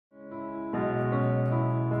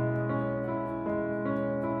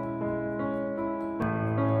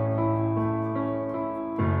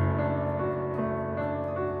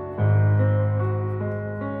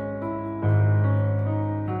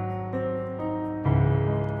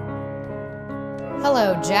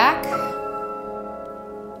Hello, Jack.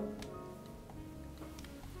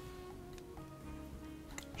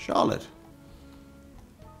 Charlotte,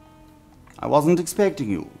 I wasn't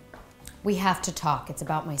expecting you. We have to talk. It's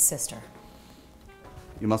about my sister.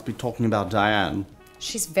 You must be talking about Diane.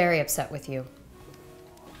 She's very upset with you.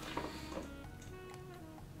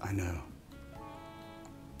 I know.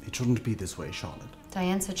 It shouldn't be this way, Charlotte.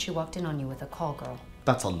 Diane said she walked in on you with a call girl.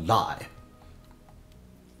 That's a lie.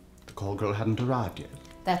 The call girl hadn't arrived yet.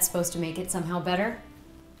 That's supposed to make it somehow better?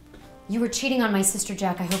 You were cheating on my sister,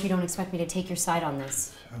 Jack. I hope you don't expect me to take your side on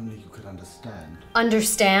this. If only you could understand.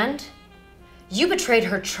 Understand? You betrayed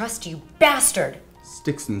her trust, you bastard!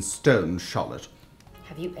 Sticks and stones, Charlotte.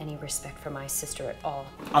 Have you any respect for my sister at all?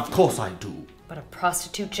 Of course I do. But a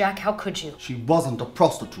prostitute, Jack? How could you? She wasn't a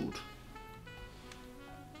prostitute.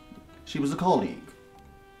 She was a colleague.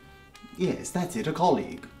 Yes, that's it, a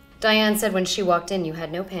colleague. Diane said when she walked in you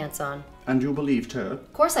had no pants on. And you believed her?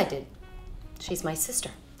 Of course I did. She's my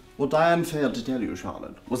sister. What Diane failed to tell you,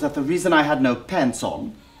 Charlotte, was that the reason I had no pants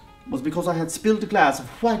on was because I had spilled a glass of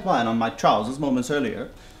white wine on my trousers moments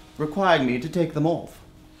earlier, requiring me to take them off.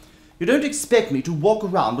 You don't expect me to walk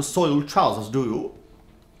around with soiled trousers, do you?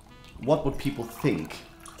 What would people think?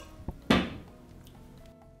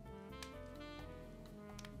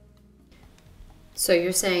 So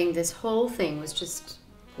you're saying this whole thing was just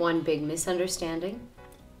one big misunderstanding?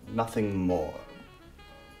 Nothing more.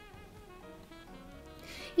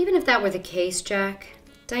 Even if that were the case, Jack,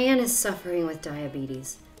 Diane is suffering with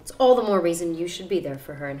diabetes. It's all the more reason you should be there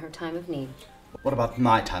for her in her time of need. What about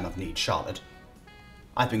my time of need, Charlotte?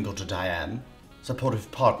 I've been good to Diane. Supportive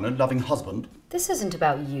partner, loving husband. This isn't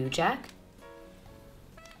about you, Jack.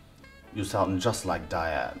 You sound just like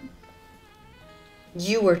Diane.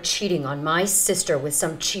 You were cheating on my sister with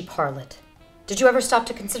some cheap harlot. Did you ever stop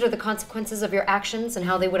to consider the consequences of your actions and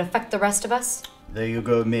how they would affect the rest of us? There you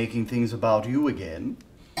go, making things about you again.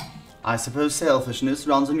 I suppose selfishness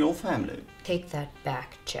runs in your family. Take that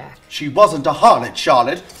back, Jack. She wasn't a harlot,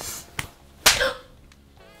 Charlotte.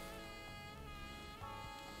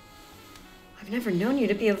 I've never known you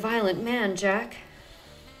to be a violent man, Jack.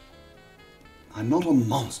 I'm not a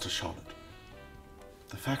monster, Charlotte.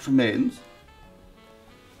 The fact remains,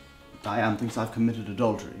 Diane thinks I've committed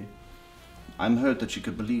adultery. I'm hurt that she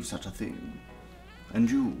could believe such a thing. And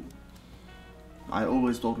you. I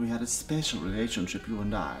always thought we had a special relationship, you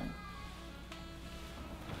and I.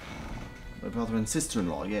 We're brother and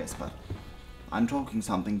sister-in-law, yes, but I'm talking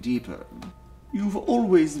something deeper. You've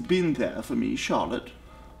always been there for me, Charlotte.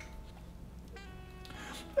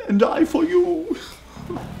 And I for you.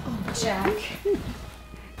 Oh, Jack.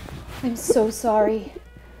 I'm so sorry.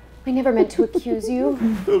 I never meant to accuse you.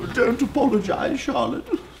 Oh, don't apologize, Charlotte.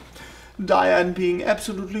 Diane being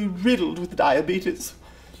absolutely riddled with diabetes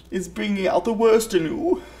is bringing out the worst in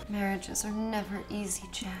you. Marriages are never easy,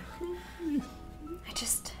 Jack. I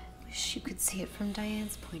just wish you could see it from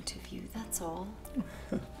Diane's point of view, that's all.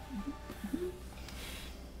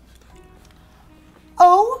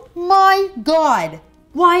 Oh my God!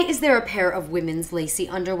 Why is there a pair of women's lacy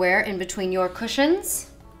underwear in between your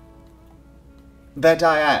cushions? They're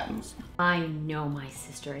Diane's. I know my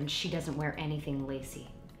sister, and she doesn't wear anything lacy.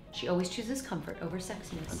 She always chooses comfort over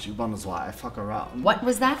sexiness. And she wonders why I fuck around. What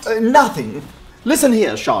was that? Nothing. Listen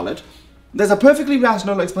here, Charlotte. There's a perfectly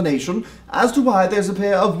rational explanation as to why there's a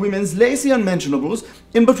pair of women's lacy unmentionables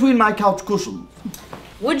in between my couch cushions.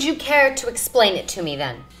 Would you care to explain it to me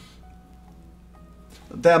then?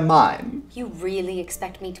 They're mine. You really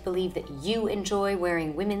expect me to believe that you enjoy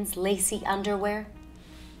wearing women's lacy underwear?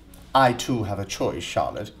 I too have a choice,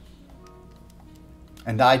 Charlotte.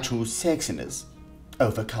 And I choose sexiness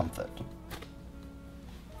over comfort.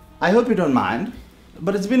 I hope you don't mind,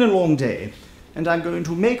 but it's been a long day, and I'm going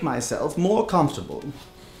to make myself more comfortable.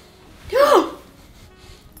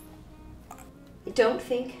 Don't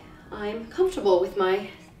think I'm comfortable with my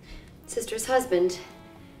sister's husband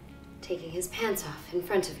taking his pants off in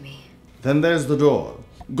front of me. Then there's the door.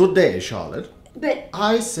 Good day, Charlotte. But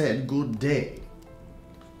I said good day.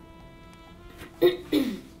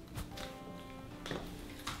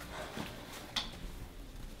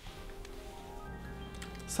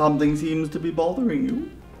 Something seems to be bothering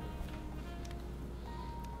you.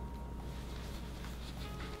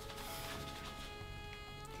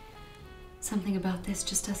 something about this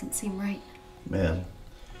just doesn't seem right. Well,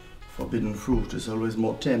 forbidden fruit is always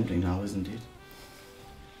more tempting now, isn't it?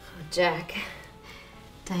 Oh, Jack,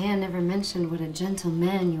 Diane never mentioned what a gentle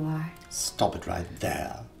man you are. Stop it right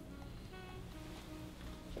there.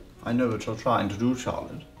 I know what you're trying to do,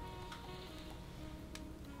 Charlotte.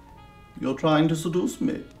 You're trying to seduce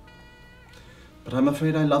me. But I'm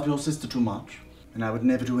afraid I love your sister too much. And I would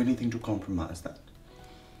never do anything to compromise that.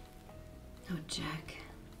 Oh, Jack.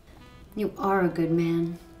 You are a good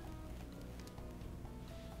man.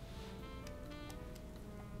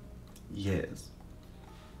 Yes.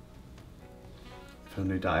 If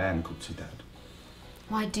only Diane could see that.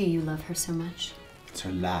 Why do you love her so much? It's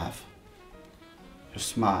her laugh, her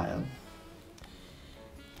smile,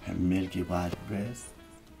 her milky white breasts.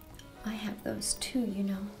 I have those too, you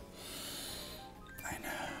know. I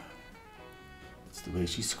know. It's the way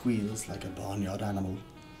she squeals like a barnyard animal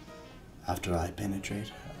after I penetrate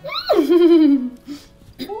her.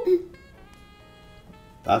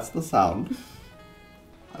 That's the sound.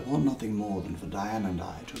 I want nothing more than for Diane and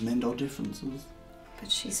I to mend our differences. But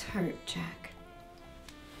she's hurt, Jack.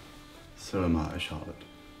 So am I, Charlotte.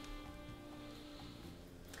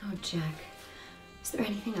 Oh, Jack. Is there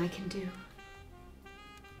anything I can do?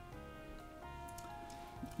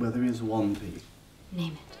 Well, there is one thing.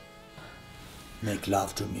 Name it. Make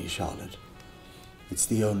love to me, Charlotte. It's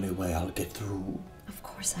the only way I'll get through. Of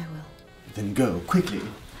course I will. Then go, quickly.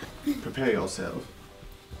 Prepare yourself.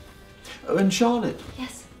 Oh, and Charlotte.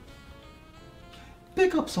 Yes?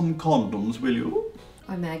 Pick up some condoms, will you?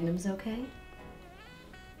 Are magnums okay?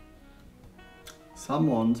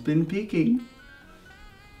 Someone's been peeking.